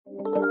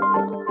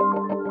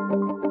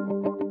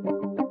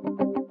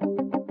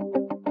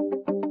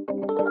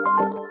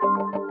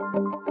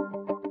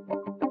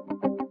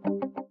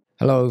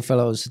Hello,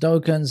 fellow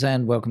Sudokans,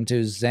 and welcome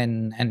to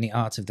Zen and the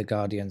Art of the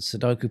Guardian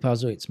Sudoku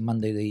Puzzle. It's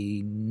Monday,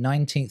 the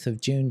 19th of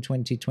June,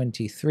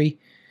 2023,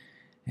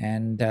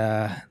 and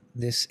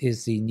this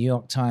is the New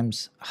York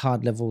Times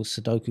hard-level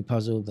Sudoku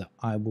puzzle that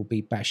I will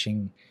be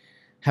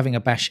having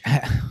a bash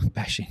at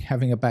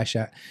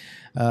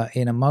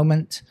in a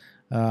moment.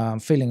 I'm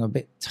feeling a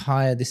bit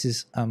tired. This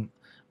is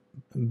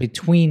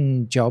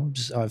between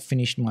jobs. I've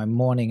finished my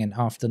morning and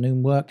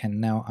afternoon work, and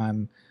now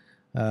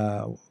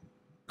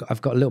I've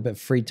got a little bit of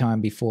free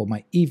time before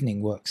my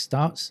evening work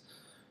starts.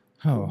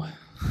 Oh,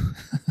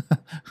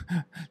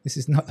 this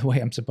is not the way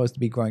I'm supposed to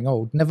be growing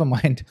old. Never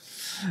mind.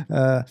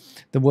 The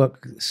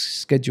work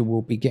schedule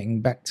will be getting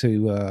back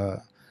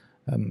to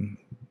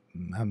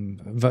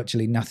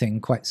virtually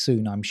nothing quite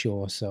soon, I'm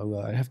sure.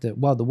 So I have to,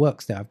 while the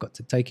work's there, I've got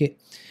to take it.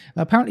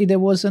 Apparently there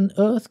was an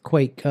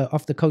earthquake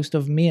off the coast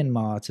of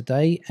Myanmar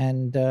today,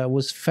 and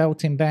was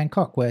felt in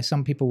Bangkok, where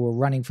some people were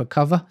running for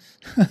cover.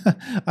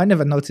 I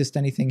never noticed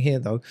anything here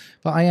though,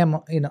 but I am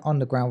on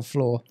the ground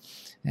floor,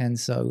 and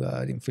so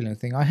I didn't feel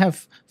anything. I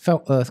have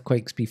felt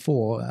earthquakes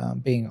before,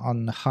 being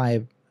on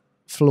high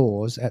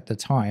floors at the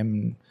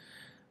time.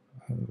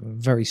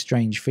 Very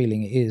strange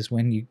feeling it is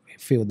when you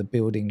feel the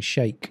building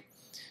shake.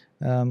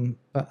 Nah,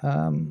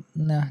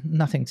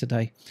 nothing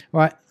today.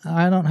 Right,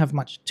 I don't have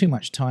too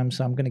much time,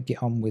 so I'm going to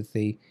get on with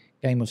the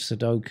game of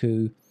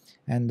Sudoku.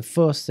 And the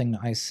first thing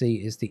that I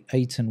see is the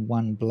 8 and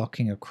 1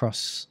 blocking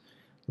across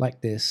like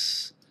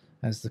this,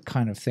 as the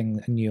kind of thing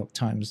that New York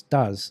Times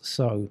does.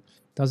 So,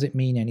 does it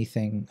mean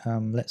anything?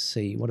 Let's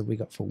see. What have we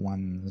got for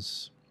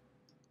ones?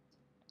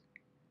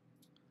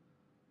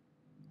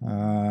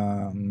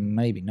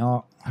 Maybe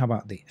not. How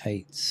about the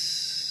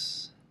 8s?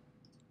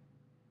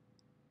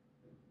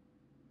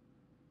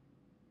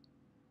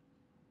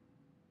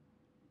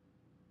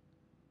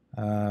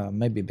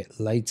 Maybe a bit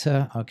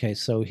later. Okay,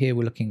 so here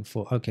we're looking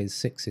for, okay,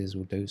 6s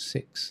will do,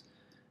 6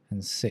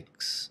 and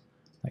 6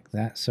 like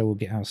that. So we'll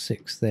get our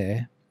 6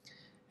 there,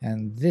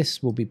 and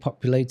this will be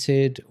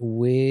populated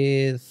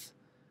with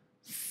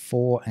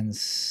 4 and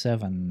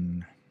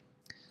 7.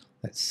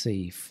 Let's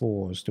see,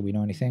 4s, do we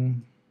know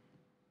anything?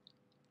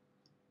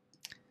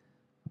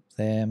 Up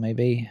there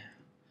maybe.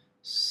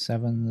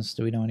 7s,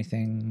 do we know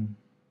anything?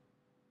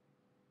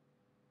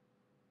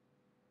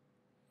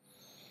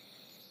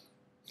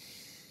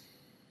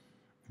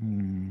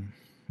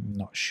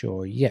 Not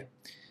sure yet.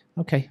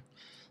 Okay,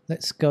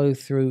 let's go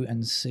through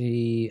and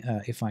see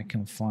if I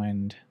can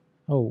find.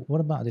 Oh, what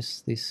about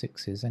these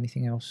 6s?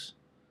 Anything else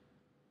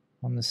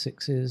on the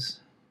 6s?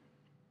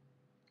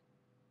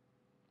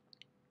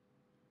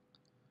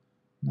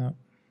 No.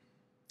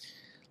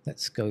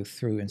 Let's go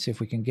through and see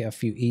if we can get a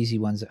few easy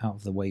ones out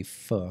of the way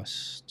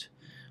first.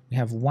 We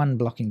have 1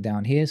 blocking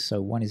down here,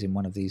 so 1 is in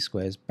one of these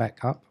squares.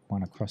 Back up,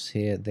 1 across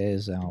here.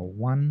 There's our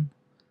 1.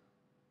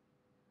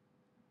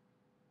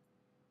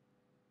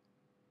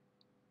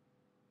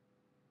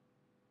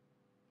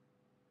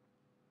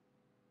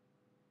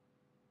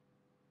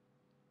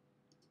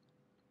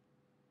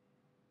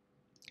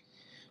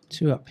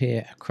 Two up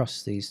here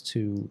across these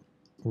 2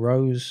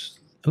 rows.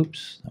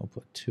 Oops, I'll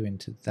put 2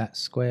 into that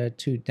square.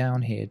 2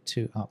 down here,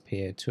 2 up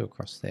here, 2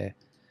 across there.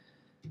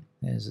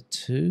 There's a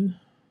 2.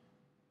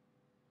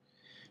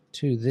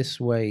 2 this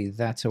way,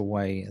 that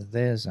away.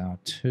 There's our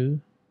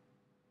 2.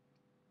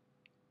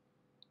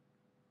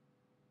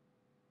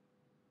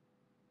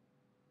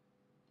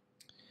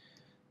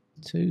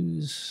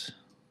 Twos.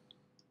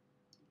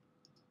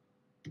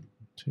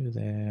 2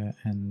 there,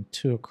 and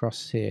 2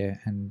 across here,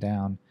 and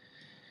down.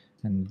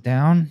 And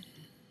down.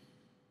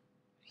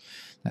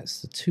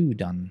 That's the 2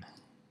 done.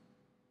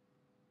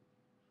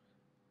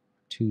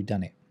 2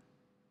 done it.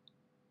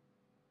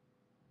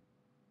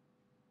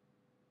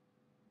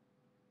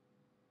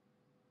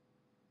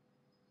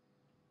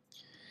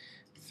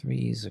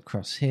 3s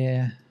across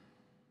here.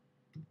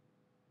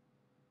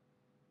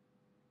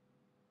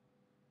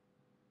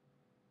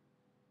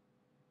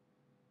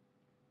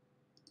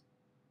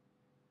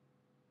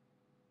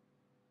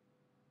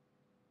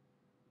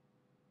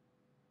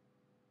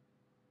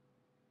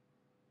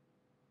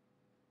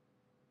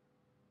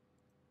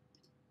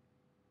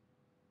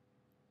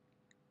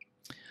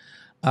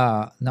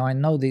 Now I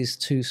know these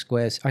 2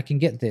 squares. I can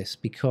get this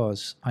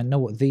because I know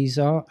what these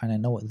are and I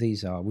know what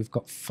these are. We've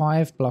got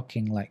 5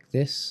 blocking like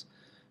this.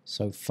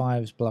 So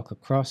 5s block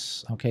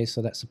across. Okay,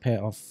 so that's a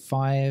pair of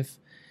 5.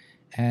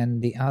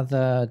 And the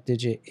other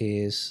digit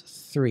is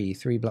 3.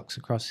 3 blocks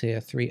across here,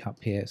 3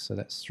 up here. So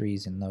that's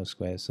 3s in those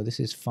squares. So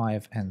this is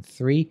 5 and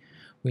 3.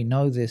 We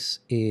know this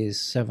is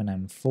 7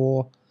 and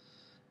 4.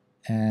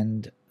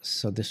 And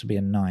so this will be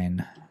a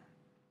 9.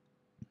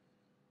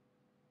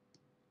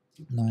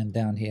 9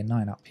 down here,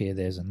 9 up here,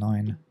 there's a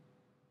 9.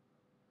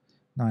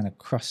 9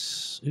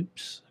 across,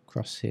 oops,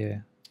 across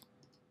here.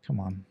 Come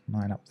on,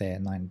 9 up there,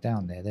 9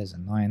 down there, there's a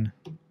 9.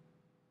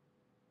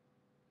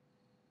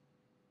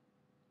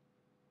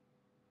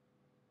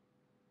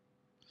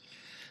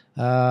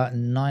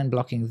 Nine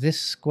blocking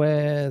this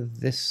square,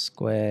 this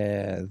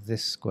square,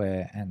 this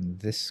square, and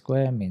this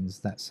square means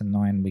that's a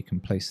 9 we can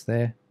place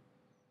there.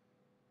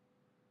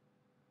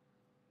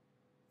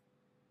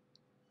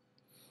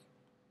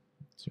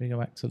 So we go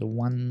back to the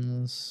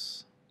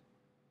ones.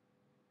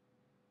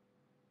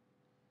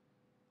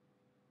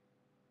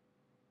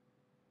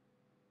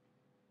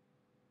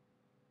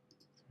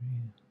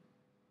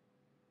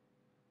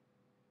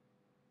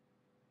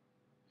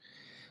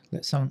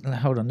 Let's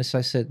hold on. This I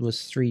said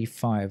was 3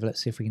 5.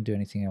 Let's see if we can do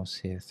anything else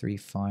here. 3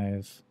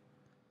 5.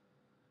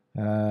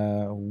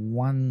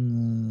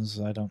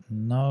 Ones, I don't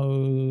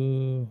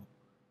know.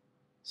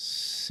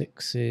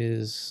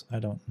 Sixes, I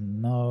don't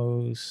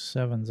know.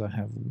 Sevens, I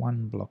have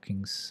 1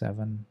 blocking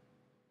 7.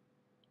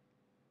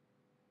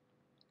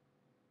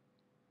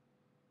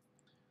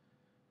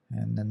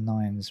 And the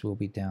nines will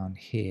be down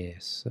here.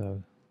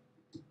 So,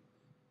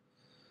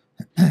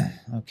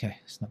 okay,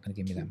 it's not going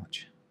to give me that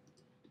much.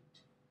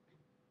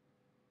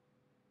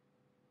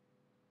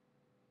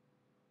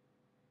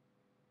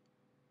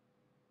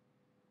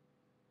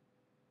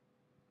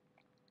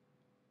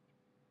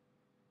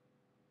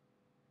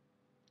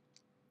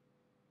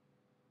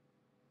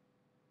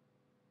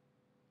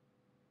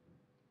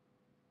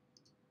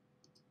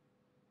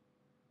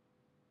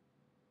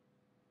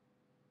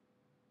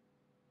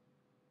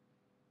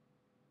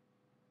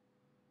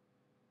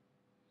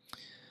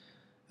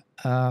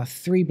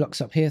 Three blocks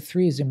up here.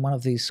 3 is in one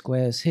of these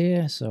squares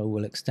here, so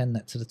we'll extend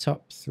that to the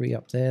top. 3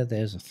 up there.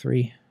 There's a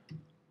 3.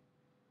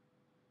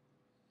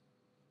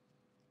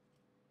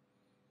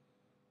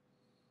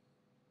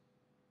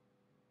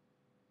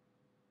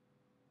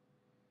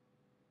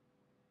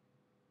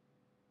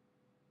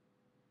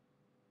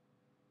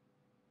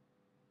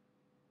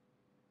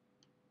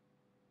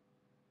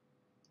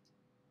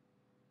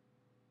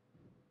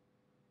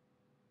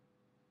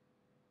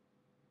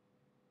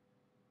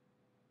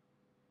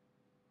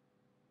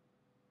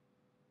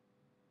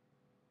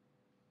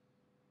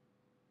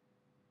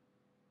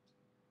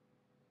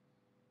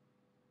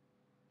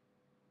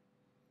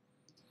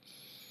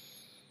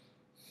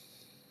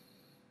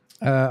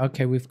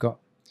 Okay, we've got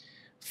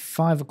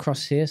 5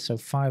 across here, so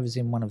 5 is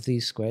in one of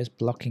these squares,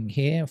 blocking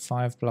here,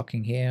 5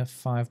 blocking here,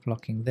 5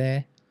 blocking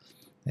there.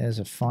 There's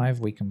a 5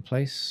 we can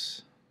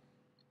place.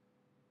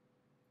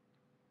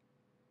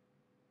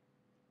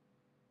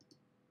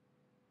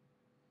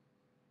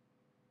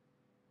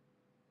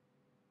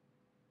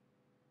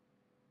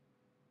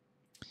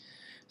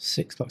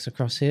 Six blocks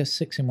across here,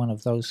 6 in one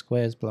of those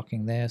squares,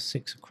 blocking there,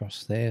 6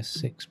 across there,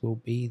 6 will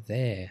be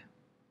there.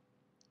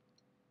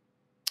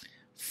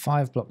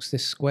 5 blocks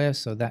this square,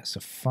 so that's a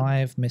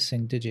 5.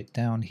 Missing digit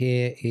down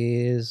here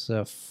is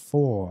a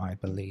 4, I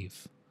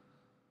believe.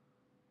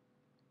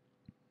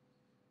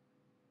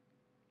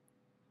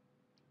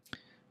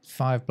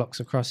 Five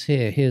blocks across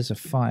here, here's a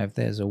 5,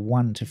 there's a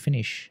 1 to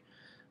finish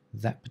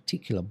that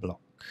particular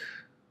block.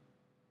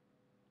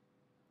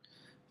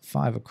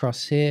 5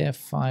 across here,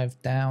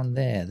 5 down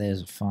there,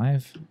 there's a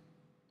 5.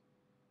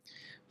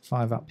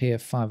 5 up here,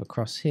 5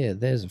 across here,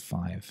 there's a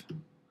 5.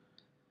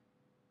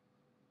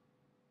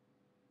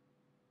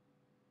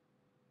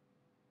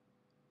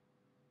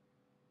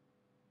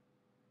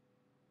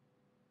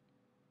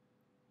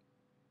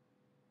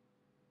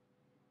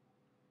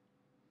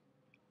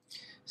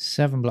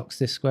 Seven blocks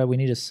this square. We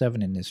need a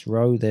 7 in this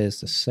row.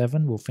 There's the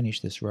 7. We'll finish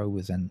this row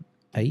with an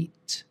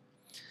 8.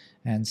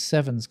 And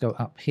 7s go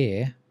up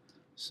here,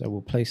 so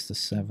we'll place the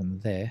 7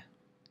 there.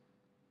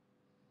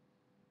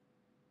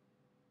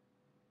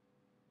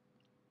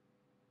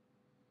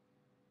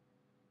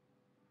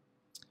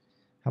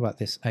 How about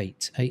this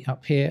 8? 8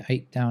 up here,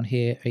 8 down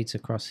here, 8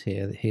 across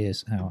here.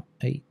 Here's our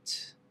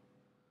 8.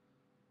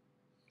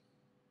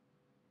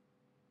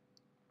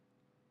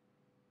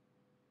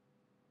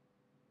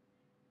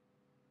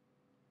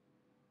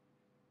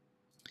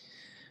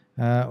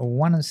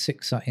 One and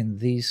 6 are in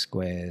these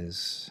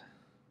squares.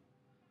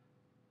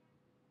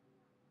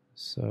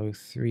 So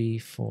 3,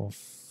 4,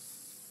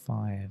 5.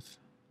 5.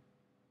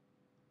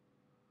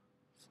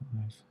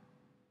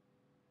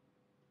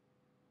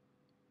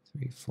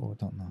 3, 4,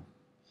 don't know.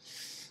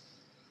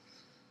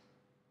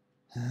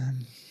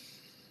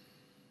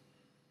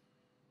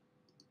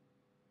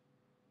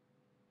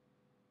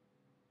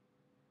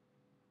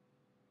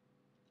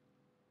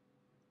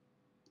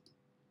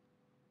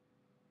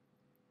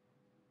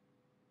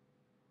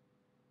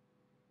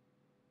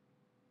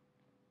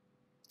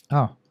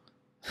 Oh,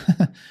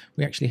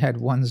 we actually had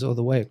 1s all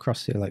the way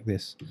across here like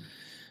this.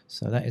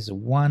 So that is a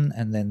 1,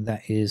 and then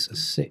that is a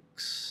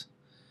 6.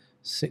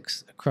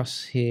 6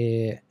 across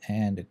here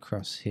and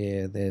across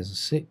here. There's a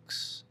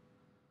 6.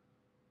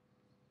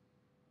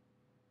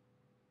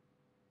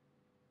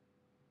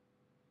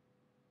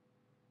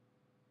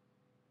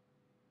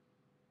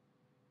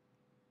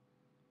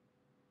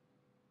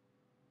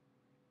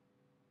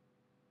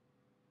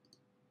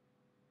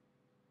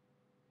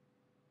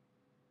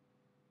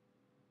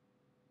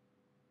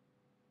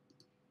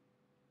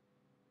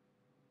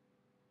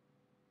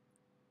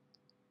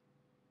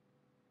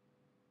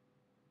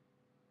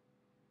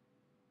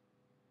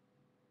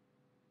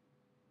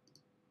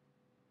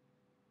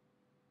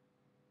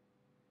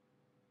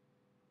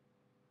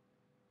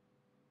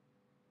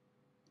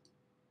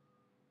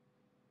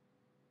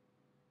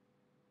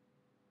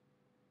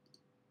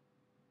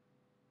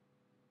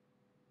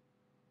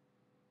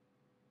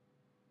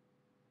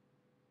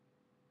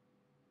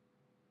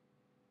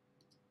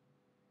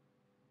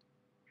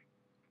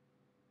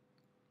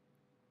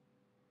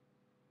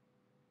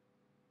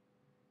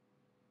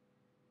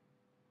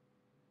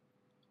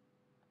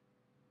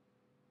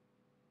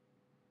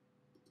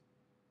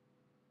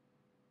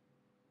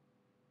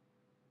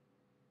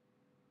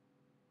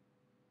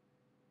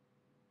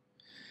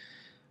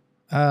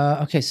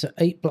 Okay, so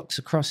 8 blocks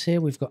across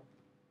here. We've got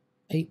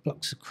 8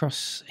 blocks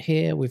across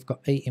here. We've got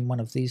 8 in one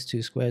of these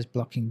two squares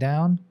blocking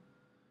down.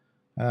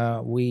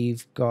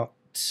 We've got...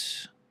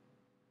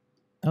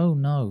 Oh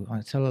no,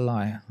 I tell a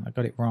lie. I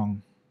got it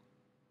wrong.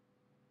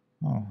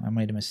 Oh, I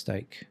made a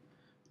mistake.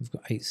 We've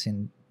got 8s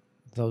in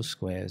those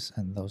squares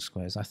and those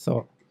squares. I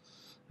thought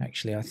I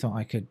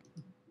could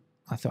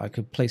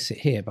place it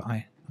here, but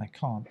I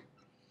can't.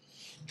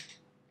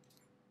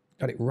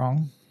 Got it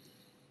wrong.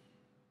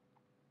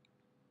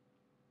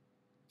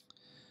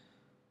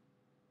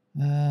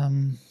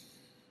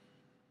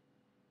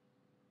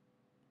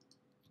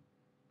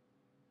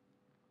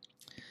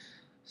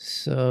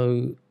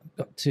 So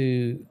got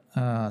to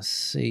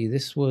see,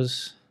 this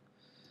was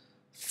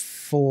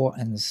 4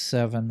 and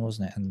 7,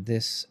 wasn't it? And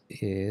this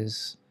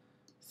is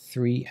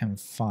 3 and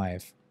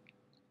 5.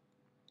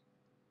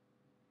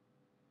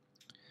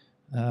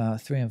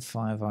 3 and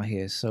 5 are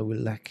here, so we're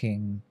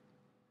lacking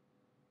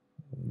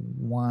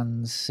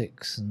 1,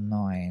 6,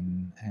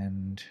 9,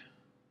 and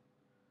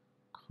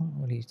can't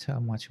really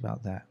tell much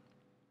about that.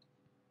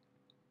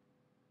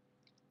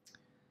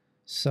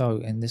 So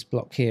in this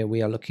block here,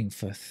 we are looking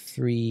for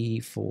 3,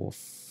 4,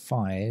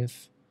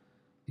 5.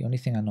 The only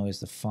thing I know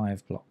is the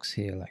 5 blocks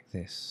here like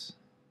this.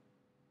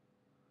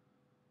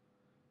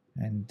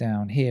 And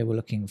down here, we're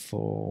looking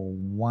for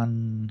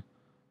 1,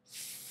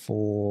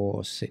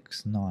 4,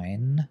 6,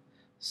 9.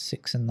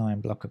 6 and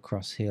 9 block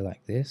across here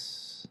like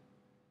this.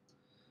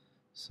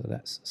 So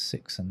that's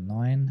 6 and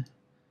 9.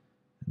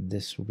 And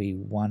this will be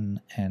 1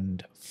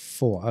 and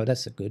 4. Oh,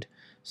 that's a good.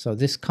 So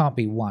this can't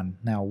be 1.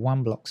 Now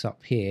 1 blocks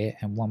up here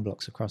and 1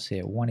 blocks across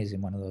here. 1 is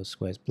in one of those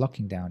squares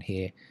blocking down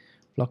here,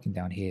 blocking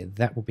down here.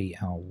 That will be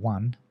our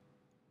 1.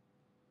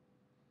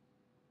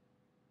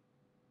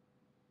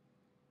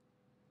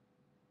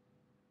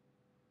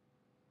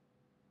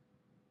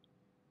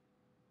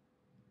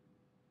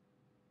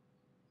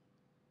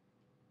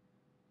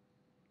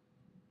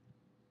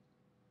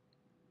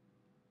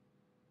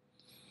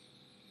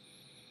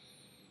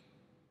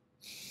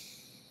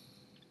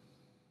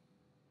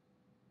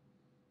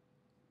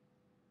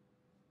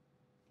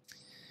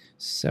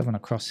 Seven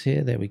across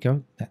here. There we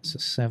go. That's a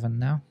 7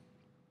 now.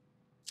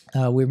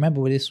 We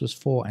remember this was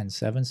 4 and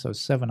 7, so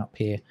 7 up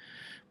here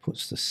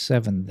puts the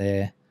 7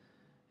 there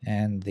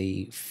and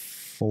the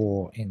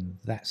 4 in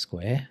that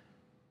square.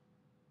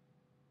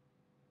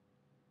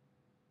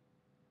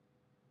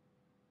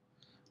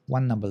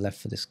 One number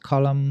left for this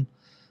column.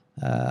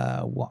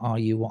 What are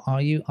you? What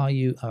are you? Are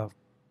you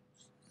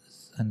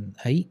an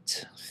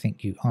 8? I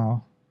think you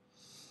are.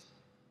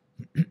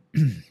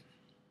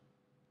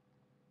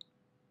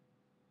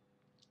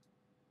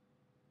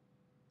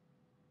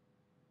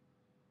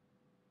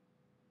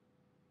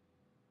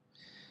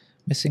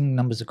 Missing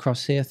numbers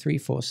across here, 3,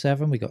 4,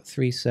 7. We got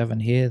 3, 7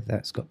 here.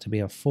 That's got to be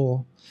a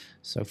 4.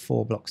 So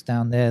 4 blocks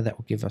down there. That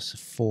will give us a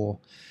 4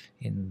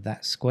 in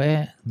that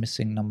square.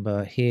 Missing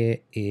number here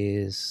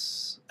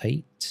is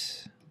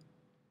 8.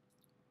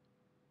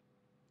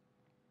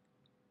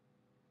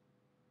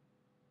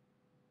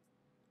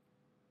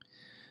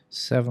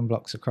 Seven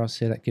blocks across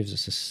here. That gives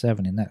us a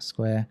 7 in that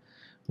square.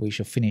 We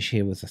shall finish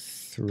here with a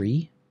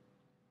 3.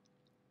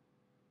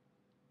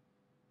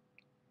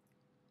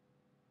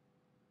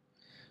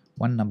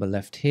 One number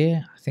left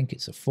here. I think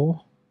it's a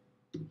 4.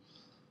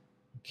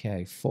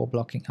 Okay, 4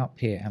 blocking up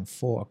here and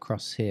 4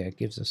 across here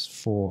gives us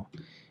 4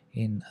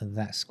 in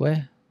that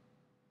square.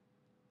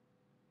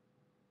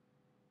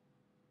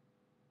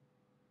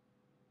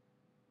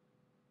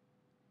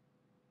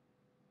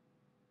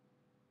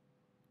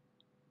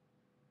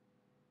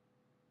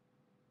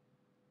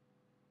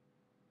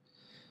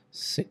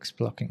 Six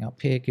blocking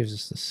up here gives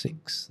us the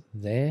 6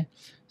 there.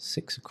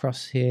 6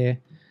 across here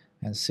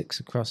and 6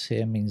 across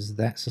here means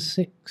that's a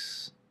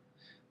 6.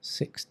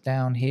 6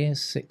 down here,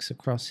 6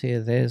 across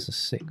here, there's a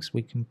 6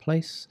 we can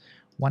place.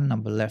 One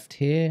number left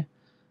here,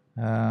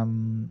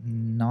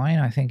 9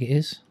 I think it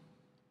is.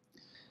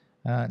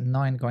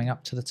 9 going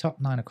up to the top,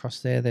 9 across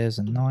there, there's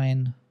a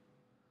 9.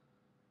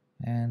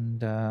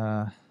 And,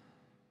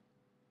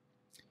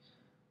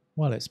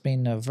 well, it's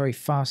been a very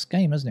fast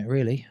game, hasn't it,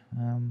 really?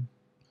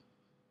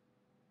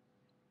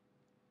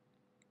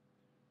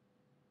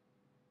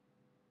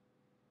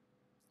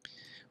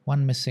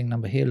 One missing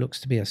number here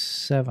looks to be a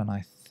 7,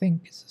 I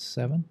think it's a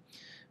 7.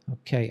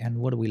 Okay, and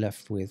what are we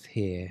left with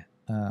here?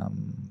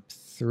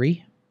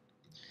 3.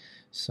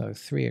 So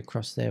 3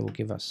 across there will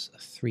give us a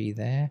 3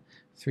 there.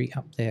 3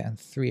 up there and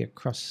 3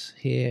 across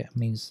here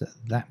means that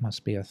that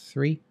must be a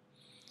 3.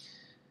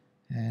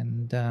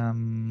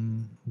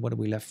 And what are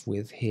we left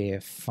with here?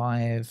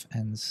 5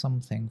 and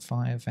something.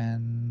 5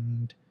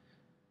 and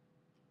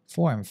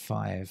 4 and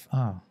 5.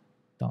 Ah,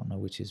 don't know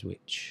which is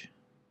which.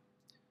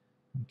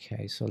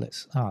 Okay, so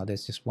let's,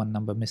 there's just one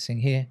number missing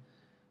here.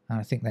 And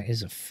I think that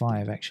is a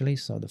 5 actually.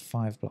 So the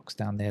 5 blocks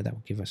down there, that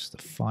will give us the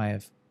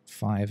 5,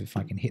 5 if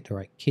I can hit the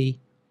right key.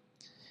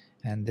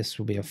 And this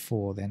will be a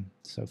 4 then.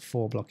 So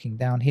 4 blocking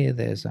down here,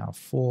 there's our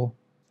 4.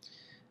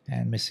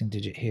 And missing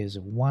digit here is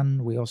a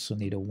 1. We also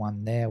need a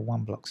 1 there.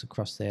 1 blocks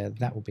across there,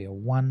 that will be a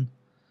 1.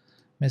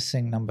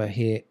 Missing number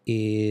here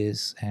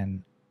is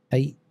an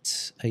 8.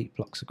 8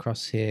 blocks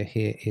across here.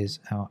 Here is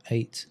our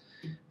 8.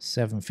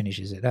 7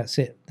 finishes it. That's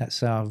it.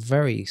 That's our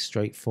very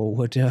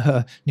straightforward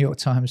New York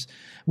Times.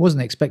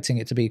 Wasn't expecting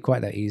it to be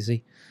quite that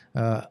easy.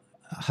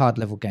 Hard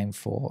level game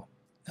for,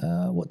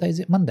 what day is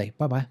it? Monday.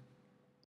 Bye-bye.